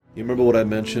You remember what I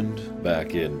mentioned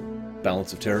back in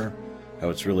Balance of Terror? How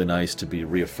it's really nice to be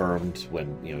reaffirmed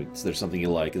when, there's something you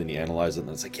like and then you analyze it and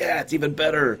it's like, yeah, it's even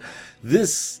better.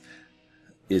 This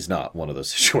is not one of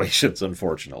those situations,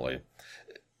 unfortunately.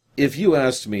 If you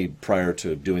asked me prior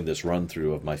to doing this run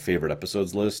through of my favorite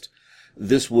episodes list,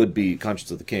 this would be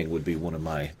Conscience of the King would be one of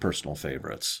my personal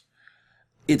favorites.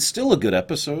 It's still a good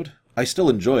episode. I still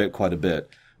enjoy it quite a bit,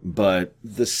 but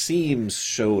the seams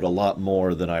showed a lot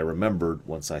more than I remembered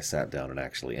once I sat down and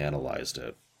actually analyzed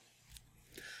it.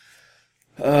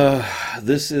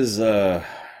 This is,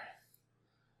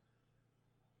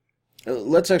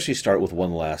 let's actually start with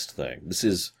one last thing. This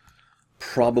is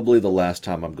probably the last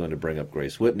time I'm going to bring up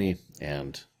Grace Whitney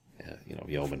and,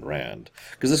 Yeoman Rand,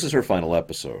 because this is her final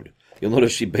episode. You'll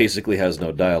notice she basically has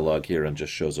no dialogue here and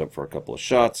just shows up for a couple of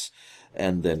shots,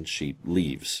 and then she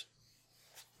leaves.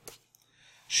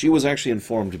 She was actually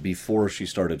informed before she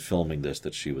started filming this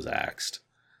that she was axed.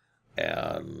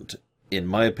 And in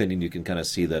my opinion, you can kind of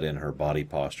see that in her body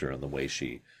posture and the way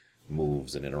she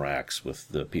moves and interacts with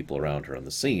the people around her in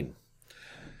the scene.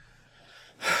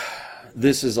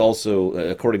 This is also,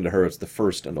 according to her, it's the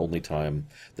first and only time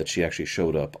that she actually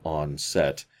showed up on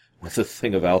set with a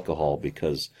thing of alcohol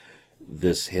because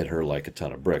this hit her like a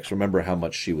ton of bricks. Remember how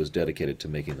much she was dedicated to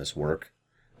making this work?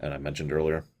 And I mentioned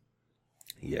earlier?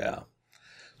 Yeah.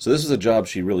 So this is a job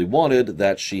she really wanted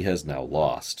that she has now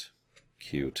lost.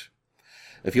 Cute.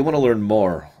 If you want to learn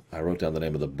more, I wrote down the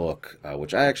name of the book,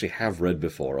 which I actually have read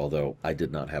before, although I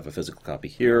did not have a physical copy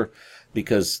here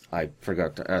because I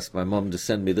forgot to ask my mom to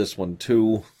send me this one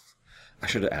too. I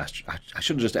should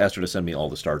have just asked her to send me all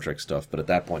the Star Trek stuff, but at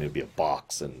that point it'd be a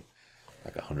box and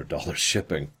like $100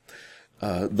 shipping.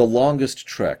 The Longest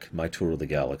Trek, My Tour of the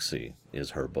Galaxy,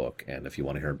 is her book, and if you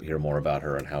want to hear more about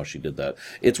her and how she did that,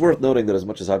 it's worth noting that as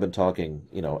much as I've been talking,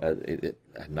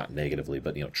 not negatively,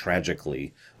 but,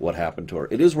 tragically, what happened to her,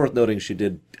 it is worth noting she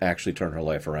did actually turn her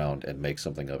life around and make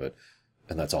something of it,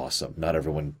 and that's awesome. Not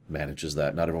everyone manages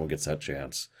that. Not everyone gets that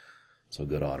chance, so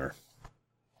good on her.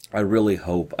 I really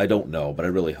hope, I don't know, but I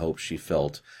really hope she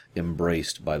felt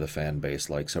embraced by the fan base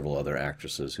like several other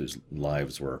actresses whose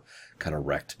lives were kind of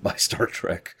wrecked by Star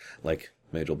Trek, like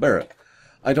Majel Barrett.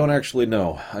 I don't actually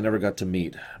know. I never got to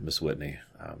meet Miss Whitney.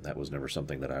 That was never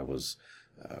something that I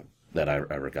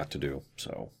ever got to do,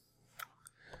 so.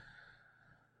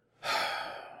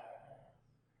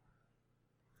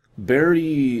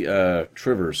 Barry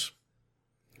Trivers,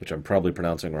 which I'm probably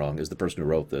pronouncing wrong, is the person who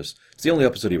wrote this. It's the only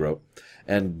episode he wrote.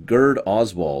 And Gerd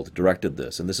Oswald directed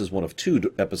this, and this is one of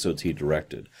two episodes he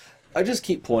directed. I just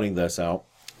keep pointing this out.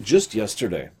 Just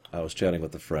yesterday, I was chatting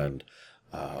with a friend,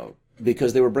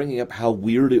 because they were bringing up how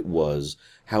weird it was,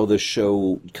 how the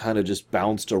show kind of just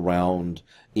bounced around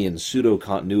in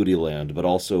pseudo-continuity land, but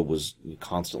also was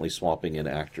constantly swapping in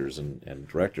actors and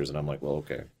directors, and I'm like, well,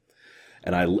 okay.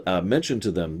 And I mentioned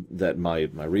to them that my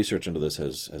research into this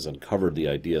has uncovered the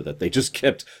idea that they just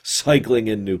kept cycling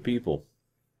in new people.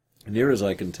 Near as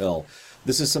I can tell,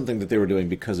 this is something that they were doing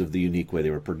because of the unique way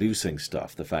they were producing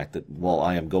stuff. The fact that while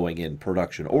I am going in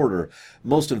production order,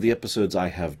 most of the episodes I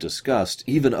have discussed,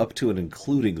 even up to and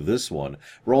including this one,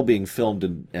 were all being filmed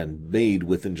and made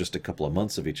within just a couple of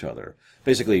months of each other.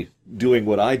 Basically, doing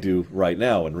what I do right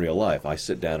now in real life. I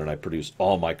sit down and I produce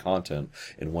all my content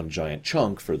in one giant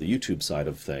chunk for the YouTube side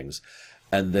of things.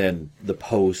 And then the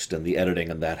post and the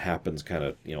editing and that happens kind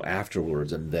of,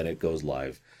 afterwards, and then it goes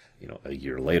live a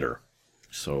year later.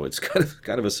 So it's kind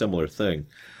of a similar thing.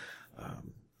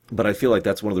 But I feel like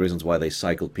that's one of the reasons why they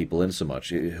cycled people in so much.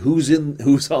 Who's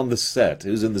on the set?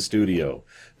 Who's in the studio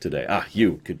today?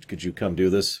 You. Could you come do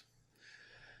this?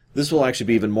 This will actually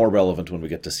be even more relevant when we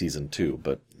get to season 2,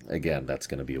 but again, that's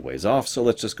going to be a ways off, so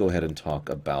let's just go ahead and talk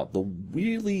about the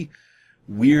really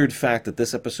weird fact that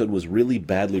this episode was really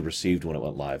badly received when it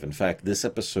went live. In fact, this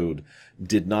episode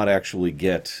did not actually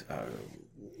get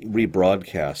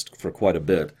rebroadcast for quite a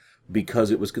bit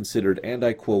because it was considered, and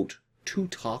I quote, too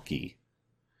talky.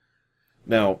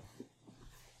 Now,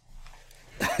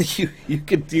 you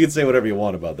can say whatever you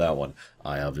want about that one.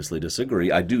 I obviously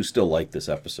disagree. I do still like this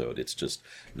episode. It's just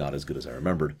not as good as I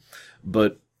remembered.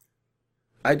 But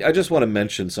I just want to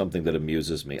mention something that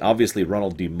amuses me. Obviously,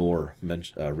 Ronald D. Moore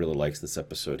really likes this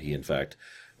episode. He, in fact,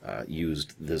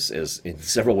 used this as in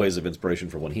several ways of inspiration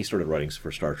for when he started writing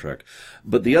for Star Trek.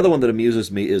 But the other one that amuses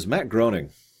me is Matt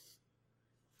Groening,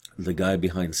 the guy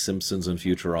behind Simpsons and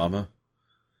Futurama.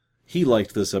 He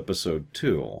liked this episode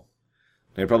too.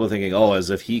 Now you're probably thinking, oh, as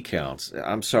if he counts.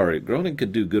 I'm sorry, Groening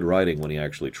could do good writing when he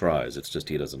actually tries. It's just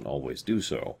he doesn't always do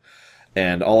so.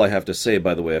 And all I have to say,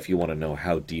 by the way, if you want to know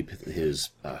how deep his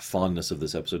fondness of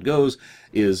this episode goes,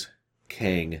 is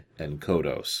Kang and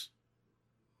Kodos.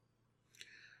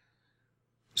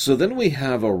 So then we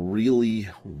have a really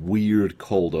weird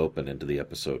cold open into the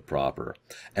episode proper,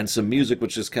 and some music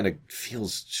which just kind of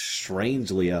feels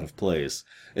strangely out of place.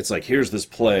 It's like, here's this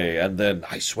play, and then,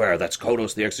 I swear, that's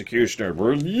Kodos the Executioner.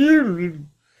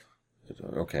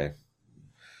 Okay.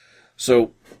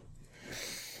 So,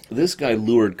 this guy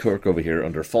lured Kirk over here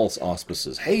under false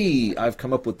auspices. Hey, I've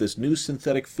come up with this new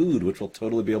synthetic food which will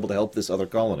totally be able to help this other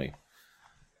colony.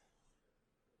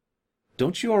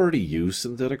 Don't you already use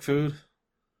synthetic food?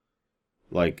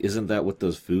 Like, isn't that what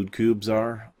those food cubes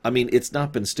are? I mean, it's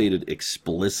not been stated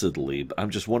explicitly, but I'm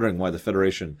just wondering why the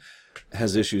Federation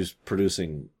has issues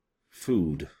producing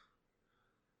food.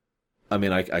 I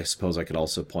mean, I suppose I could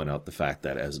also point out the fact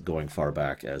that as going far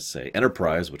back as, say,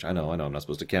 Enterprise, which I know, I'm not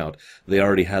supposed to count, they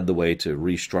already had the way to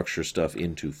restructure stuff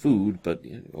into food, but,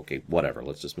 okay, whatever,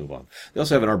 let's just move on. They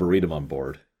also have an Arboretum on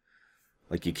board.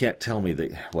 Like, you can't tell me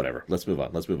that, whatever, let's move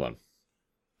on.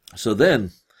 So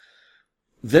then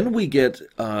we get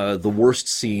the worst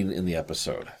scene in the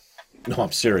episode. No,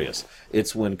 I'm serious.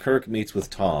 It's when Kirk meets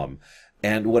with Tom,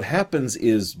 and what happens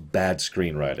is bad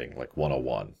screenwriting, like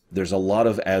 101. There's a lot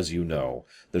of as you know.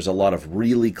 There's a lot of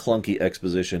really clunky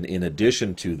exposition in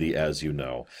addition to the as you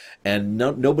know. And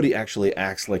nobody actually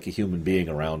acts like a human being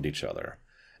around each other.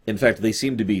 In fact, they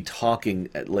seem to be talking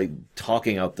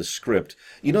out the script.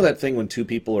 You know that thing when two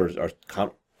people are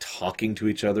talking to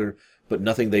each other, but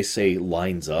nothing they say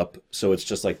lines up, so it's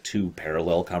just like two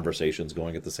parallel conversations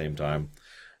going at the same time?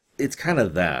 It's kind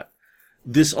of that.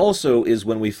 This also is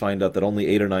when we find out that only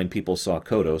 8 or 9 people saw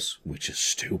Kodos, which is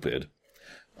stupid,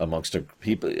 amongst a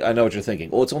people. I know what you're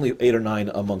thinking. Well, it's only 8 or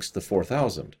 9 amongst the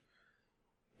 4,000.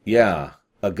 Yeah,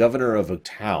 a governor of a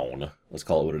town, let's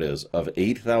call it what it is, of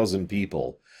 8,000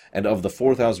 people, and of the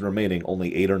 4,000 remaining,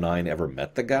 only 8 or 9 ever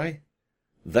met the guy?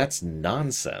 That's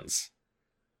nonsense.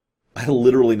 I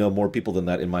literally know more people than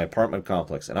that in my apartment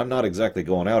complex, and I'm not exactly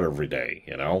going out every day,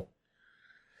 you know?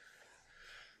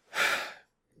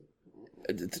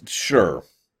 Sure.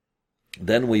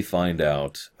 Then we find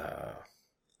out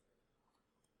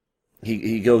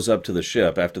he goes up to the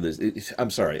ship after this. I'm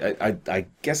sorry. I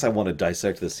guess I want to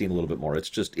dissect this scene a little bit more.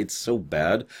 It's so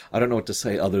bad. I don't know what to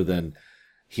say other than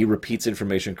he repeats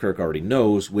information Kirk already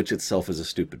knows, which itself is a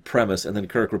stupid premise, and then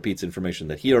Kirk repeats information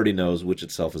that he already knows, which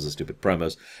itself is a stupid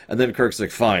premise, and then Kirk's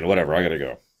like, fine, whatever, I gotta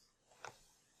go.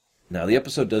 Now, the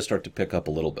episode does start to pick up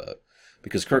a little bit,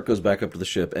 because Kirk goes back up to the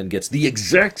ship and gets the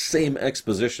exact same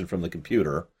exposition from the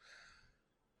computer,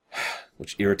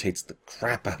 which irritates the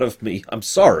crap out of me. I'm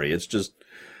sorry, it's just,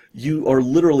 you are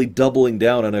literally doubling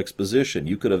down on exposition.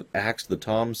 You could have axed the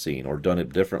Tom scene or done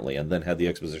it differently and then had the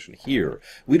exposition here.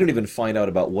 We don't even find out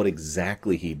about what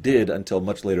exactly he did until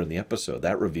much later in the episode.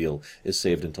 That reveal is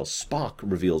saved until Spock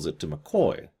reveals it to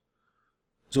McCoy.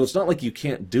 So it's not like you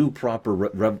can't do proper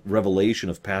revelation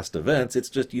of past events, it's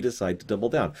just you decide to double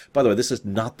down. By the way, this is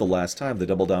not the last time they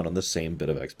double down on the same bit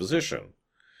of exposition.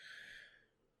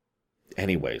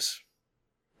 Anyways,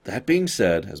 that being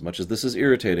said, as much as this is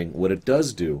irritating, what it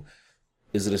does do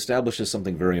is it establishes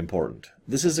something very important.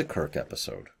 This is a Kirk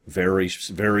episode. Very,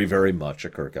 very, very much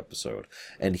a Kirk episode.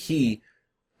 And he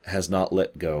has not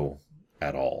let go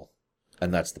at all.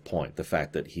 And that's the point. The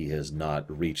fact that he has not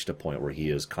reached a point where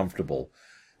he is comfortable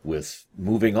with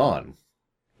moving on.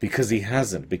 Because he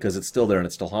hasn't. Because it's still there and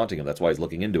it's still haunting him. That's why he's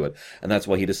looking into it. And that's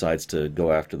why he decides to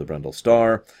go after the Brendel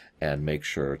Star and make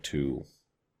sure to,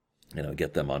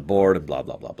 get them on board and blah,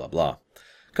 blah, blah, blah, blah.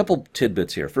 A couple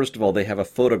tidbits here. First of all, they have a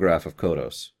photograph of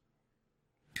Kodos.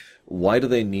 Why do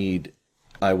they need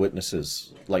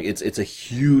eyewitnesses? Like, it's a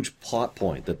huge plot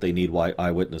point that they need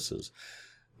eyewitnesses.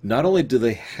 Not only do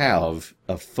they have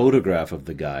a photograph of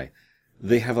the guy,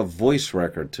 they have a voice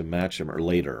record to match him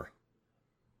later.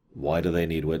 Why do they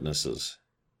need witnesses?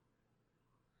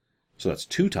 So that's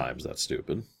 2 times that's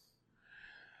stupid.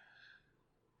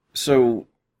 So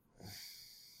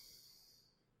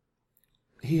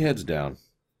he heads down,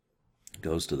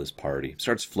 goes to this party,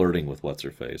 starts flirting with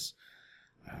what's-her-face.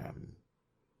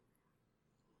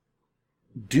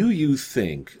 Do you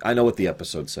think, I know what the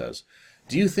episode says,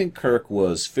 do you think Kirk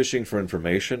was fishing for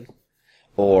information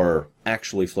or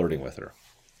actually flirting with her?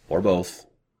 Or both.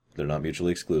 They're not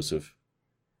mutually exclusive.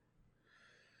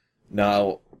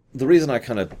 Now, the reason I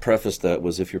kind of prefaced that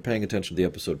was if you're paying attention to the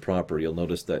episode proper, you'll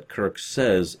notice that Kirk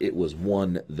says it was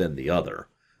one, then the other.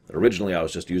 That originally I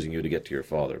was just using you to get to your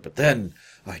father, but then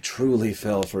I truly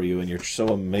fell for you and you're so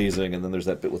amazing, and then there's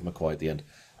that bit with McCoy at the end.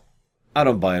 I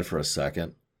don't buy it for a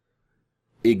second.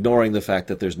 Ignoring the fact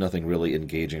that there's nothing really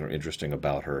engaging or interesting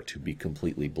about her, to be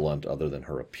completely blunt, other than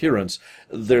her appearance,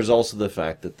 there's also the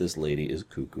fact that this lady is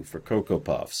cuckoo for Cocoa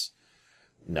Puffs.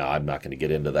 Now, I'm not going to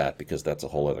get into that because that's a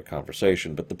whole other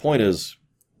conversation, but the point is,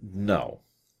 No.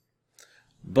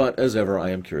 But, as ever, I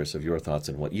am curious of your thoughts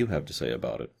and what you have to say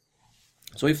about it.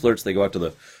 So he flirts, they go out to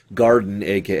the garden,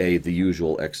 a.k.a. the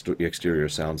usual exterior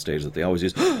soundstage that they always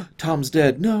use. Tom's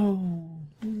dead! No!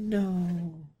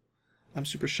 No! I'm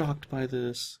super shocked by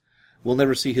this. We'll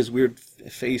never see his weird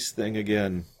face thing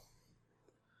again.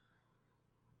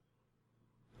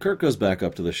 Kirk goes back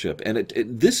up to the ship, and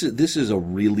this is a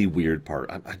really weird part.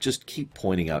 I just keep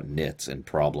pointing out nits and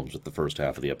problems with the first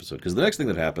half of the episode, because the next thing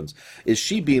that happens is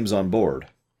she beams on board.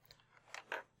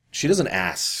 She doesn't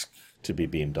ask to be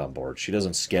beamed on board. She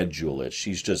doesn't schedule it.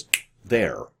 She's just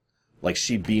there, like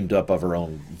she beamed up of her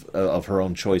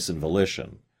own choice and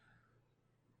volition.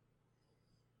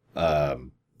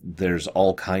 There's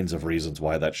all kinds of reasons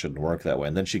why that shouldn't work that way.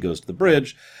 And then she goes to the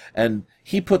bridge, and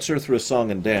he puts her through a song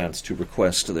and dance to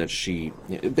request that she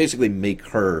basically make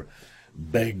her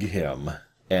beg him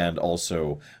and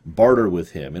also barter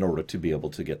with him in order to be able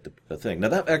to get the thing. Now,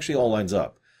 that actually all lines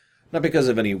up. Not because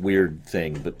of any weird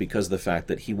thing, but because of the fact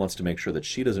that he wants to make sure that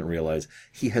she doesn't realize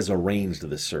he has arranged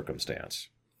this circumstance.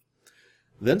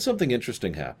 Then something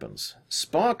interesting happens.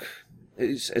 Spock,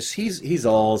 he's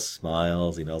all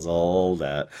smiles, he knows all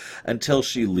that, until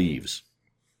she leaves.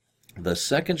 The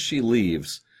second she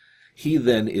leaves, he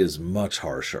then is much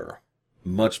harsher,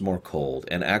 much more cold,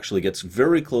 and actually gets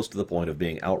very close to the point of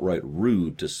being outright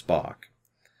rude to Spock.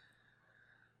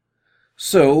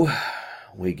 So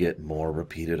we get more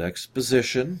repeated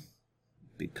exposition,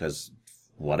 because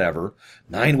whatever.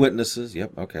 9 witnesses,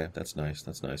 yep, okay, that's nice,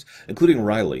 including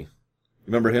Riley.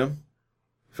 Remember him?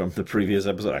 From the previous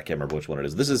episode? I can't remember which one it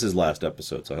is. This is his last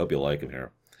episode, so I hope you like him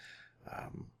here.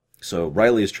 So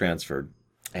Riley is transferred,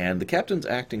 and the captain's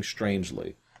acting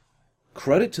strangely.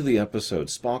 Credit to the episode,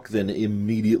 Spock then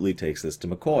immediately takes this to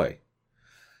McCoy.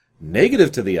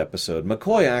 Negative to the episode,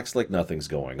 McCoy acts like nothing's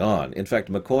going on. In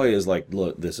fact, McCoy is like,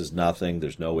 look, this is nothing,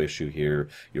 there's no issue here,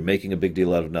 you're making a big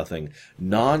deal out of nothing,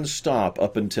 non-stop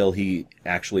up until he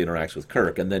actually interacts with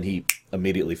Kirk, and then he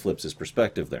immediately flips his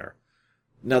perspective there.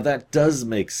 Now, that does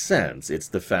make sense. It's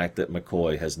the fact that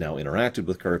McCoy has now interacted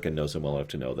with Kirk and knows him well enough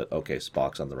to know that, okay,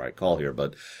 Spock's on the right call here.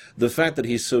 But the fact that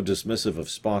he's so dismissive of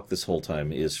Spock this whole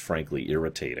time is frankly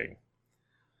irritating.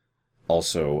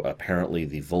 Also, apparently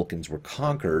the Vulcans were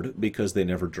conquered because they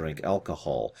never drank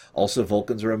alcohol. Also,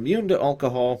 Vulcans are immune to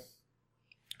alcohol.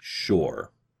 Sure.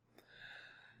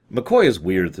 McCoy is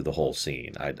weird through the whole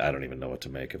scene. I don't even know what to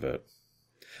make of it.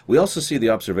 We also see the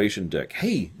observation deck.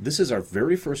 Hey, this is our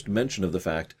very first mention of the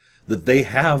fact that they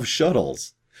have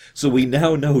shuttles. So we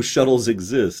now know shuttles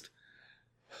exist.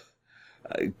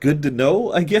 Good to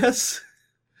know, I guess?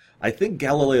 I think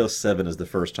Galileo 7 is the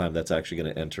first time that's actually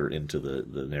going to enter into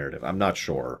the narrative. I'm not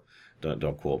sure.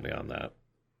 Don't quote me on that.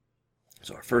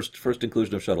 So our first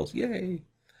inclusion of shuttles. Yay!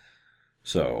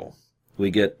 So we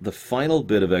get the final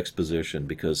bit of exposition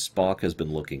because Spock has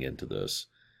been looking into this.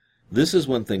 This is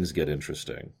when things get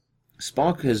interesting.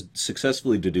 Spock has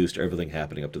successfully deduced everything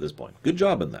happening up to this point. Good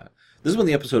job in that. This is when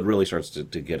the episode really starts to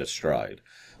get its stride.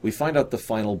 We find out the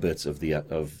final bits of the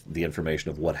information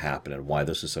of what happened and why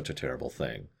this is such a terrible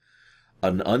thing.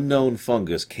 An unknown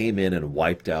fungus came in and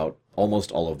wiped out almost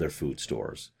all of their food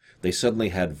stores. They suddenly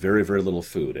had very, very little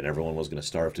food, and everyone was going to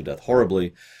starve to death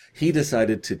horribly. He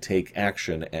decided to take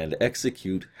action and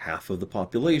execute half of the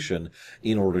population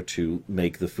in order to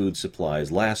make the food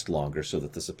supplies last longer so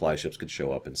that the supply ships could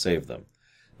show up and save them.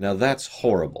 Now that's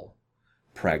horrible.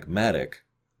 Pragmatic,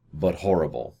 but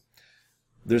horrible.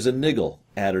 There's a niggle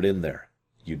added in there.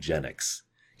 Eugenics.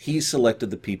 He selected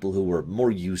the people who were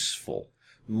more useful,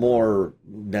 more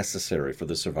necessary for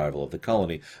the survival of the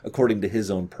colony, according to his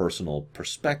own personal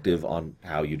perspective on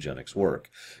how eugenics work.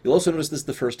 You'll also notice this is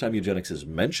the first time eugenics is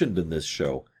mentioned in this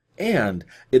show, and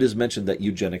it is mentioned that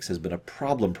eugenics has been a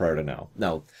problem prior to now.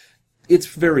 Now, it's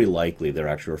very likely they're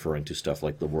actually referring to stuff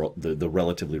like the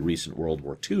relatively recent World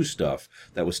War II stuff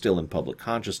that was still in public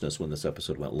consciousness when this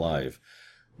episode went live.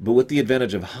 But with the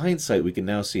advantage of hindsight, we can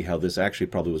now see how this actually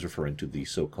probably was referring to the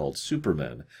so-called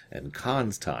Supermen and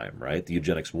Khan's time, right? The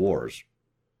eugenics wars.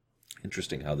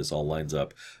 Interesting how this all lines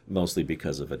up, mostly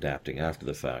because of adapting after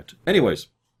the fact. Anyways,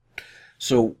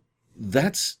 so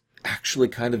that's actually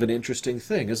kind of an interesting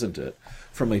thing, isn't it?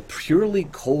 From a purely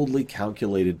coldly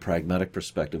calculated, pragmatic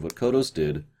perspective, what Kodos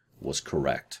did was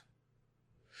correct.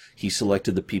 He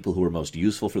selected the people who were most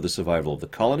useful for the survival of the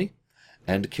colony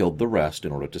and killed the rest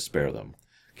in order to spare them.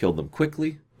 Killed them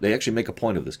quickly. They actually make a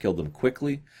point of this. Killed them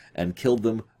quickly and killed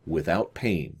them without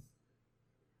pain.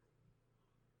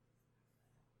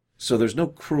 So there's no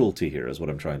cruelty here, is what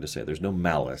I'm trying to say. There's no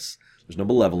malice. There's no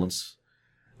malevolence.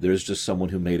 There's just someone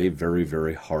who made a very,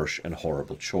 very harsh and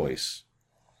horrible choice.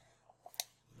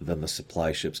 then the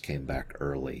supply ships came back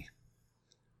early.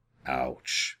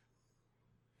 Ouch.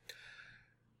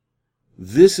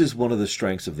 This is one of the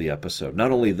strengths of the episode.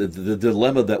 Not only the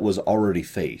dilemma that was already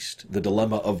faced, the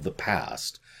dilemma of the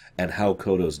past, and how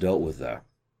Kodos dealt with that.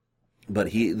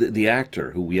 But the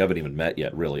actor, who we haven't even met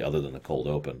yet, really, other than the cold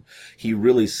open, he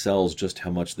really sells just how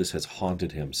much this has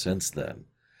haunted him since then.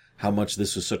 How much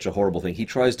this was such a horrible thing. He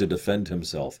tries to defend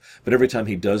himself, but every time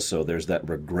he does so, there's that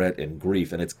regret and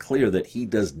grief, and it's clear that he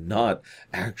does not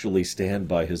actually stand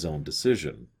by his own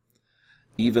decision.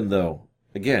 Even though,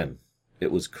 again,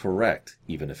 it was correct,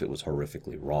 even if it was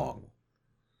horrifically wrong.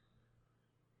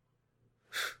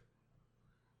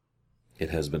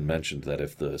 It has been mentioned that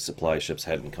if the supply ships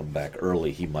hadn't come back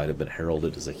early, he might have been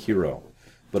heralded as a hero.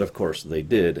 But of course they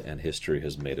did, and history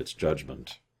has made its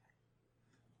judgment.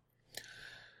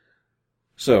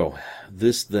 So,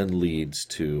 this then leads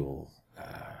to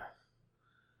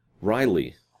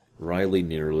Riley. Riley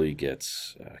nearly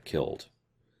gets killed.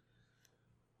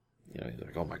 You know, he's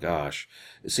like, oh my gosh.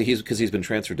 See, because he's been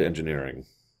transferred to engineering.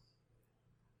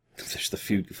 There's the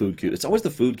food cubes. It's always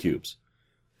the food cubes.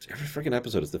 Every freaking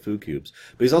episode is the food cubes.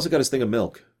 But he's also got his thing of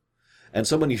milk. And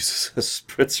someone uses a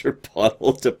spritzer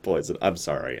bottle to poison. I'm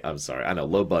sorry. I know,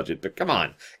 low budget, but come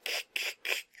on.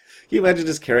 Can you imagine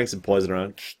just carrying some poison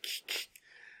around?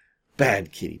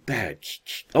 Bad kitty, bad.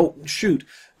 Oh, shoot.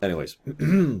 Anyways,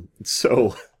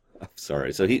 so... I'm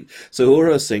sorry. So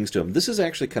Uhura sings to him. This is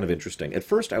actually kind of interesting. At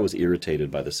first, I was irritated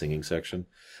by the singing section.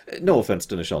 No offense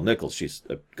to Nichelle Nichols. She's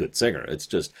a good singer. It's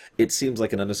just, it seems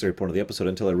like an unnecessary point of the episode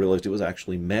until I realized it was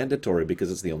actually mandatory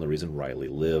because it's the only reason Riley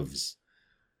lives.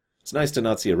 It's nice to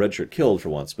not see a red shirt killed for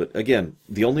once, but again,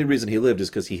 the only reason he lived is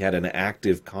because he had an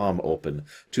active comm open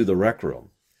to the rec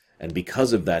room. And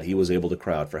because of that, he was able to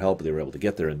cry out for help. They were able to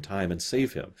get there in time and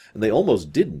save him. And they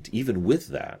almost didn't, even with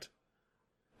that.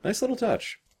 Nice little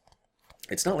touch.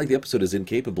 It's not like the episode is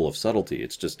incapable of subtlety.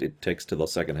 It's just, it takes to the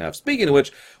second half. Speaking of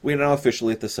which, we are now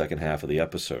officially at the second half of the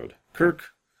episode.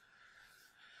 Kirk,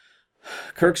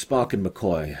 Spock, and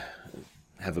McCoy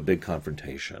have a big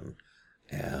confrontation.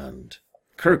 And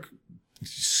Kirk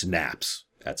snaps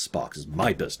at Spock. It's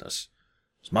my business.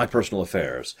 It's my personal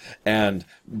affairs. And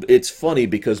it's funny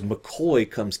because McCoy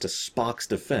comes to Spock's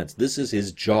defense. This is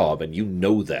his job, and you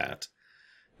know that.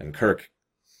 And Kirk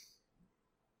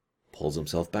pulls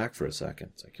himself back for a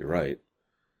second. It's like, you're right.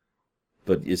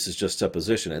 But this is just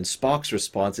supposition. And Spock's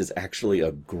response is actually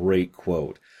a great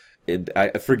quote.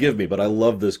 Forgive me, but I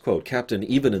love this quote. Captain,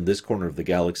 even in this corner of the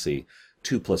galaxy,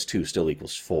 2 + 2 still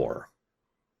equals 4.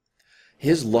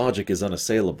 His logic is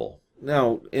unassailable.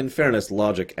 Now, in fairness,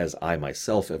 logic, as I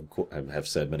myself have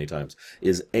said many times,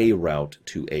 is a route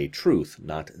to a truth,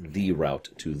 not the route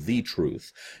to the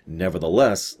truth.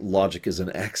 Nevertheless, logic is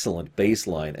an excellent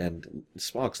baseline, and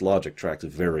Spock's logic tracks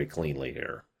very cleanly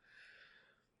here.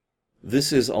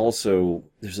 This is also,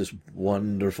 there's this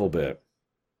wonderful bit.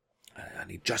 I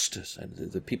need justice, and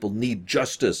the people need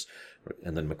justice.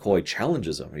 And then McCoy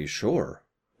challenges him. Are you sure?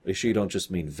 Are you sure you don't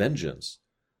just mean vengeance?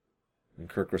 And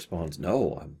Kirk responds,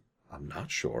 no, I'm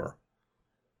not sure.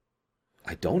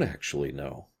 I don't actually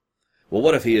know. Well,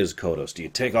 what if he is Kodos? Do you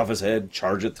take off his head,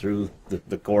 charge it through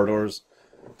the corridors?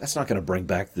 That's not going to bring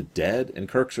back the dead. And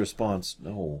Kirk's response,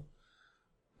 no,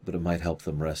 but it might help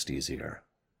them rest easier.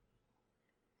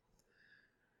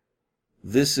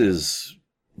 This is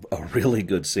a really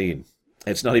good scene.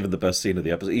 It's not even the best scene of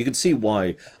the episode. You can see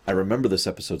why I remember this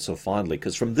episode so fondly,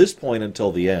 because from this point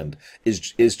until the end is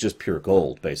just pure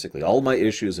gold, basically. All my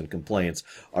issues and complaints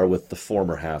are with the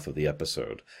former half of the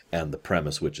episode, and the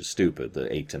premise, which is stupid,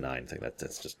 the 8 to 9 thing.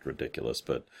 That's just ridiculous.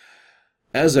 But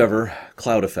as ever,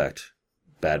 cloud effect.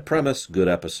 Bad premise, good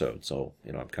episode. So,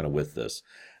 I'm kind of with this.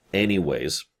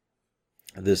 Anyways,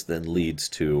 this then leads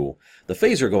to the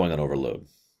phaser going on overload.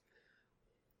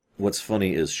 What's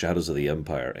funny is Shadows of the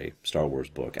Empire, a Star Wars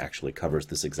book, actually covers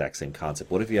this exact same concept.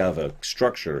 What if you have a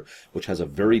structure which has a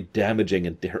very damaging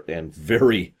and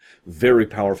very, very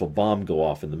powerful bomb go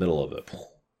off in the middle of it?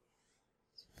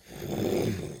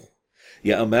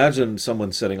 Yeah, imagine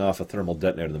someone setting off a thermal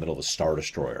detonator in the middle of a Star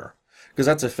Destroyer. Because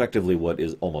that's effectively what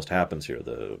almost happens here,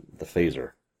 the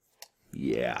phaser.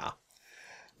 Yeah.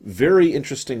 Very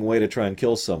interesting way to try and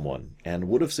kill someone, and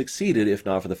would have succeeded if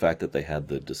not for the fact that they had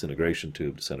the disintegration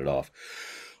tube to send it off.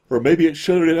 Or maybe it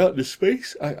shuttered it out into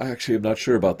space? I actually am not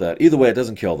sure about that. Either way, it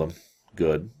doesn't kill them.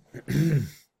 Good.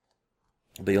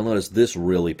 But you'll notice this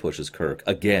really pushes Kirk.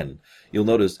 Again, you'll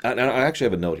notice... I actually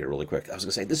have a note here really quick. I was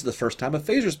going to say, this is the first time a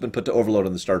phaser's been put to overload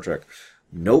in the Star Trek.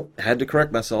 Nope, had to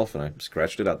correct myself, and I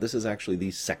scratched it out. This is actually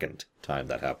the second time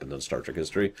that happened in Star Trek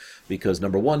history, because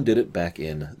number 1 did it back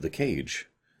in The Cage.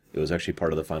 It was actually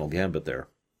part of the final gambit there.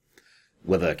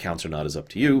 Whether that counts or not is up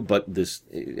to you, but this,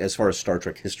 as far as Star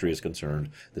Trek history is concerned,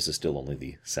 this is still only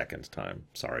the second time.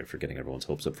 Sorry for getting everyone's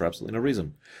hopes up for absolutely no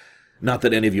reason. Not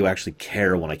that any of you actually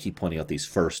care when I keep pointing out these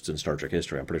firsts in Star Trek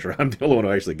history. I'm pretty sure I'm the only one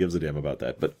who actually gives a damn about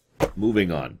that. But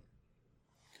moving on.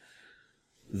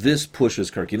 This pushes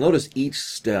Kirk. You notice each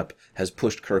step has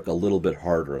pushed Kirk a little bit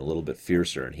harder, a little bit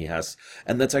fiercer,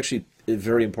 and that's actually a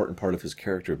very important part of his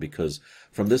character, because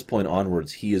from this point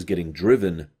onwards, he is getting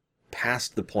driven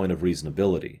past the point of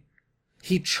reasonability.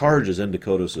 He charges into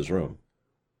Kodos's room.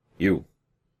 You.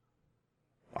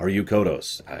 Are you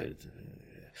Kodos?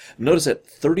 Notice at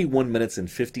 31 minutes and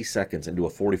 50 seconds into a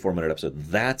 44-minute episode,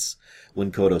 that's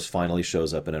when Kodos finally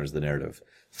shows up and enters the narrative.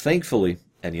 Thankfully,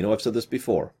 and you know I've said this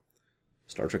before,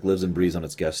 Star Trek lives and breathes on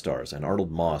its guest stars, and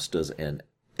Arnold Moss does an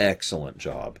excellent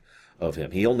job of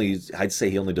him. I'd say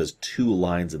he only does 2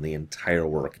 lines in the entire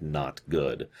work not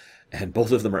good. And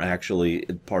both of them are actually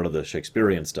part of the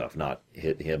Shakespearean stuff, not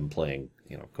him playing,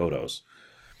 Kodos.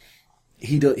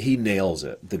 He nails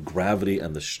it. The gravity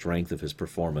and the strength of his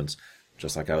performance,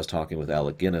 just like I was talking with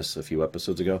Alec Guinness a few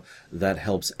episodes ago, that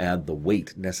helps add the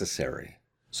weight necessary.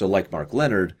 So like Mark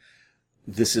Leonard,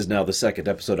 this is now the second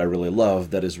episode I really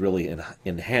love that is really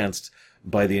enhanced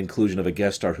by the inclusion of a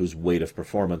guest star whose weight of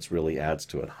performance really adds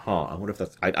to it. I wonder if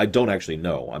that's... I don't actually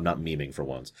know. I'm not memeing for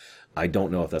once. I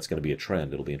don't know if that's going to be a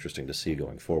trend. It'll be interesting to see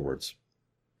going forwards.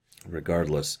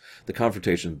 Regardless, the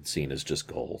confrontation scene is just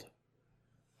gold.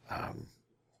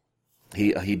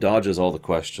 He dodges all the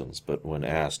questions, but when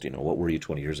asked, what were you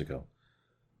 20 years ago?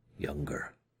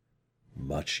 Younger.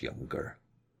 Much younger.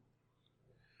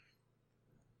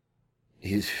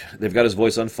 They've got his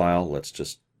voice on file. Let's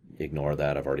just ignore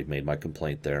that. I've already made my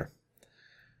complaint there.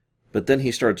 But then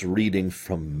he starts reading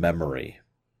from memory.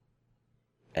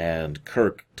 And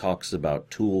Kirk talks about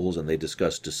tools, and they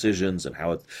discuss decisions and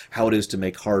how it is to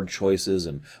make hard choices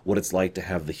and what it's like to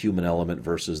have the human element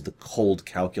versus the cold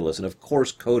calculus. And of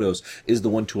course, Kodos is the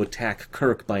one to attack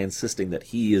Kirk by insisting that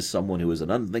he is someone who is an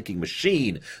unthinking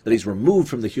machine, that he's removed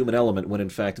from the human element, when in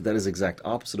fact that is exact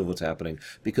opposite of what's happening,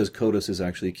 because Kodos is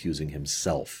actually accusing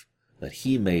himself that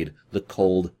he made the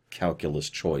cold calculus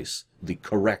choice, the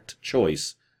correct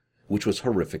choice, which was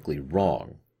horrifically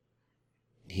wrong.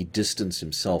 He distanced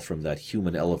himself from that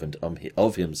human element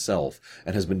of himself,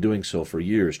 and has been doing so for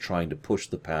years, trying to push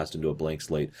the past into a blank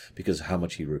slate because of how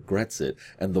much he regrets it,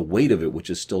 and the weight of it which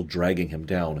is still dragging him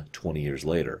down 20 years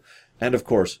later. And of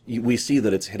course, we see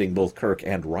that it's hitting both Kirk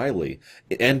and Riley,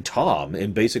 and Tom,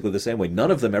 in basically the same way. None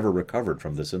of them ever recovered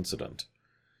from this incident.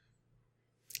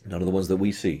 None of the ones that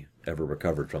we see ever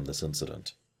recovered from this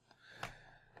incident.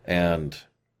 And...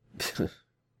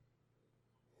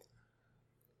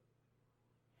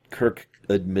 Kirk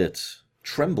admits,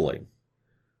 trembling,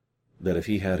 that if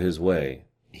he had his way,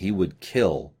 he would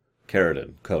kill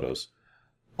Carradine, Kodos,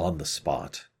 on the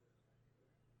spot.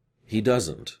 He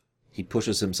doesn't. He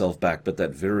pushes himself back, but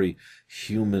that very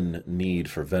human need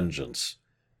for vengeance,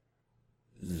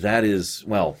 that is,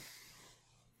 well,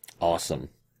 awesome.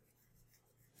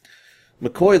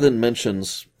 McCoy then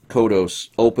mentions Kodos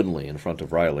openly in front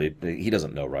of Riley. He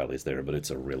doesn't know Riley's there, but it's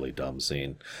a really dumb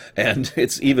scene. And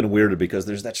it's even weirder because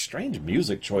there's that strange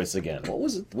music choice again. What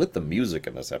was it with the music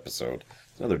in this episode?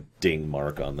 Another ding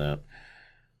mark on that.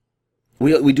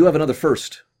 We do have another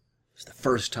first. It's the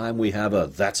first time we have a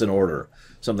 "that's an order,"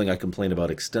 something I complain about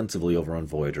extensively over on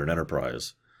Voyager and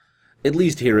Enterprise. At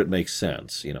least here it makes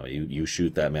sense. You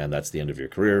shoot that man, that's the end of your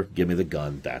career. Give me the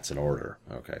gun, that's an order.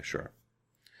 Okay, sure.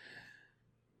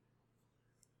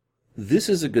 This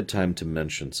is a good time to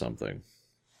mention something.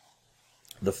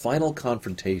 The final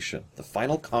confrontation, the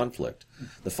final conflict,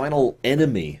 the final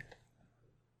enemy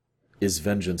is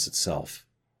vengeance itself.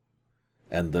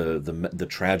 And the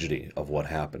tragedy of what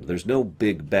happened. There's no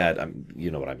big bad,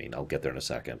 you know what I mean, I'll get there in a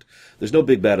second. There's no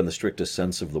big bad in the strictest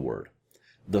sense of the word.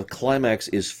 The climax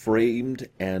is framed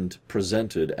and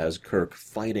presented as Kirk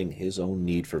fighting his own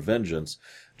need for vengeance,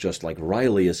 just like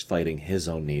Riley is fighting his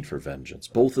own need for vengeance.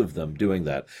 Both of them doing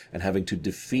that and having to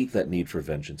defeat that need for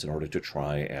vengeance in order to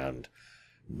try and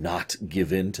not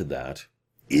give in to that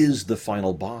is the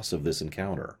final boss of this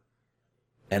encounter.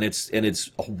 And it's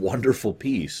a wonderful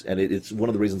piece, and it's one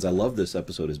of the reasons I love this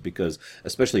episode is because,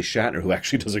 especially Shatner, who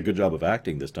actually does a good job of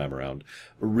acting this time around,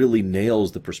 really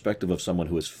nails the perspective of someone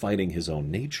who is fighting his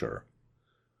own nature.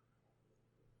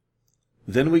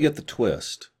 Then we get the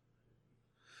twist.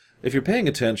 If you're paying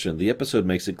attention, the episode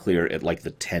makes it clear at like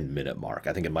the 10-minute mark,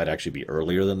 I think it might actually be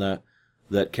earlier than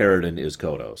that Carradine is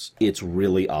Kodos. It's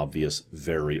really obvious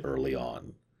very early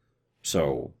on.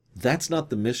 So, that's not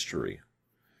the mystery.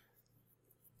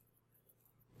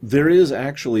 There is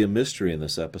actually a mystery in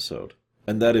this episode,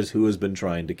 and that is who has been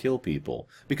trying to kill people.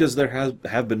 Because there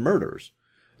have been murders.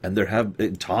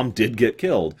 And Tom did get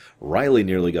killed. Riley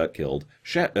nearly got killed.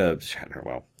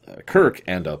 Kirk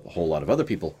and a whole lot of other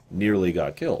people nearly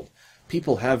got killed.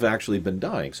 People have actually been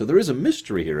dying. So there is a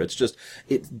mystery here. It's just,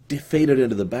 it faded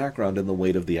into the background in the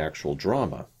weight of the actual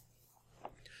drama.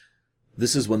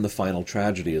 This is when the final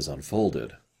tragedy is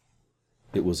unfolded.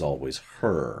 It was always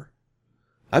her.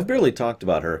 I've barely talked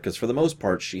about her because for the most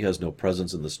part she has no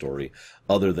presence in the story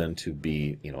other than to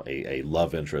be, a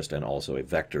love interest and also a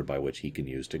vector by which he can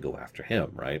use to go after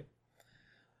him, right?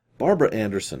 Barbara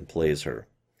Anderson plays her.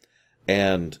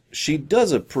 And she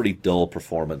does a pretty dull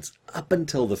performance up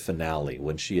until the finale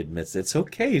when she admits it's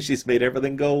okay, she's made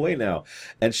everything go away now.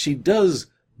 And she does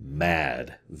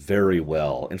mad very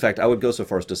well. In fact, I would go so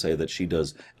far as to say that she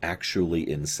does actually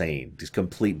insane,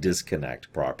 complete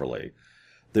disconnect properly.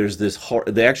 There's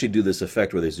they actually do this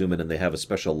effect where they zoom in and they have a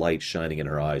special light shining in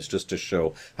her eyes just to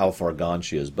show how far gone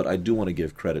she is. But I do want to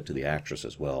give credit to the actress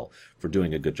as well for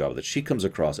doing a good job of it. She comes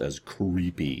across as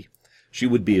creepy. She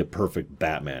would be a perfect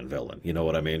Batman villain. You know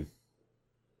what I mean?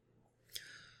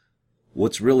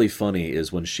 What's really funny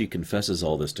is when she confesses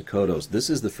all this to Kodos, this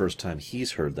is the first time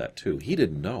he's heard that too. He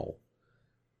didn't know.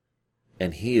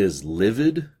 And he is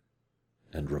livid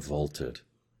and revolted.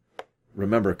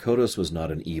 Remember, Kodos was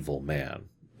not an evil man.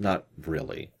 Not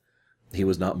really. He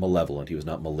was not malevolent. He was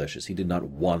not malicious. He did not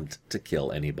want to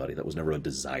kill anybody. That was never a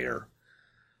desire.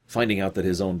 Finding out that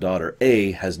his own daughter,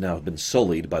 A, has now been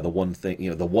sullied by the one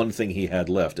thing, the one thing he had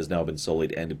left has now been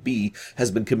sullied, and B, has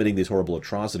been committing these horrible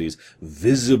atrocities,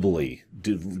 visibly,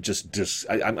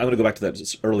 I'm going to go back to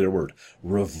that earlier word,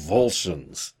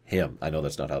 revulsions him. I know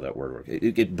that's not how that word works.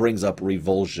 It brings up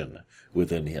revulsion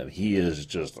within him. He is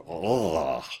just,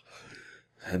 ugh.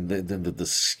 And then the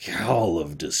scowl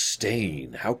of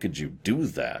disdain. How could you do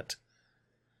that?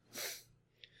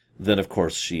 Then, of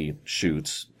course, she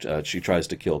shoots. She tries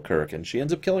to kill Kirk, and she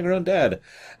ends up killing her own dad.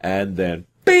 And then,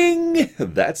 bing!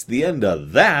 That's the end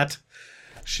of that.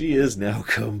 She is now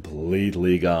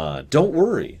completely gone. Don't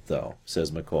worry, though, says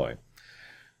McCoy.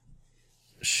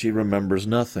 She remembers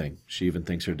nothing. She even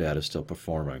thinks her dad is still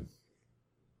performing.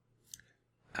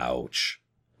 Ouch.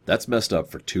 That's messed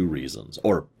up for two reasons.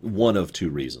 Or one of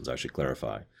two reasons, I should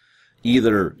clarify.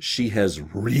 Either she has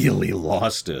really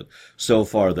lost it so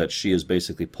far that she has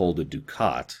basically pulled a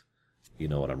Ducat. You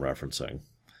know what I'm referencing.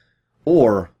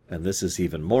 Or, and this is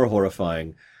even more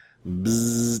horrifying,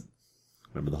 bzzz,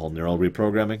 remember the whole neural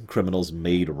reprogramming? Criminals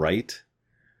made right?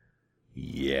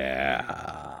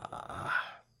 Yeah.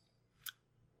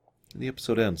 And the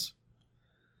episode ends.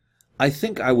 I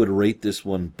think I would rate this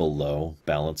one below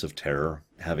Balance of Terror,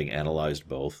 having analyzed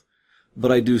both. But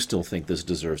I do still think this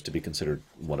deserves to be considered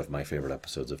one of my favorite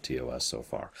episodes of TOS so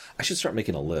far. I should start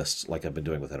making a list like I've been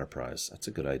doing with Enterprise. That's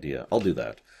a good idea. I'll do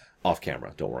that. Off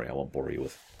camera. Don't worry, I won't bore you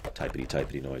with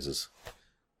typity-typity noises.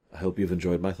 I hope you've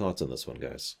enjoyed my thoughts on this one,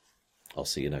 guys. I'll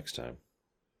see you next time.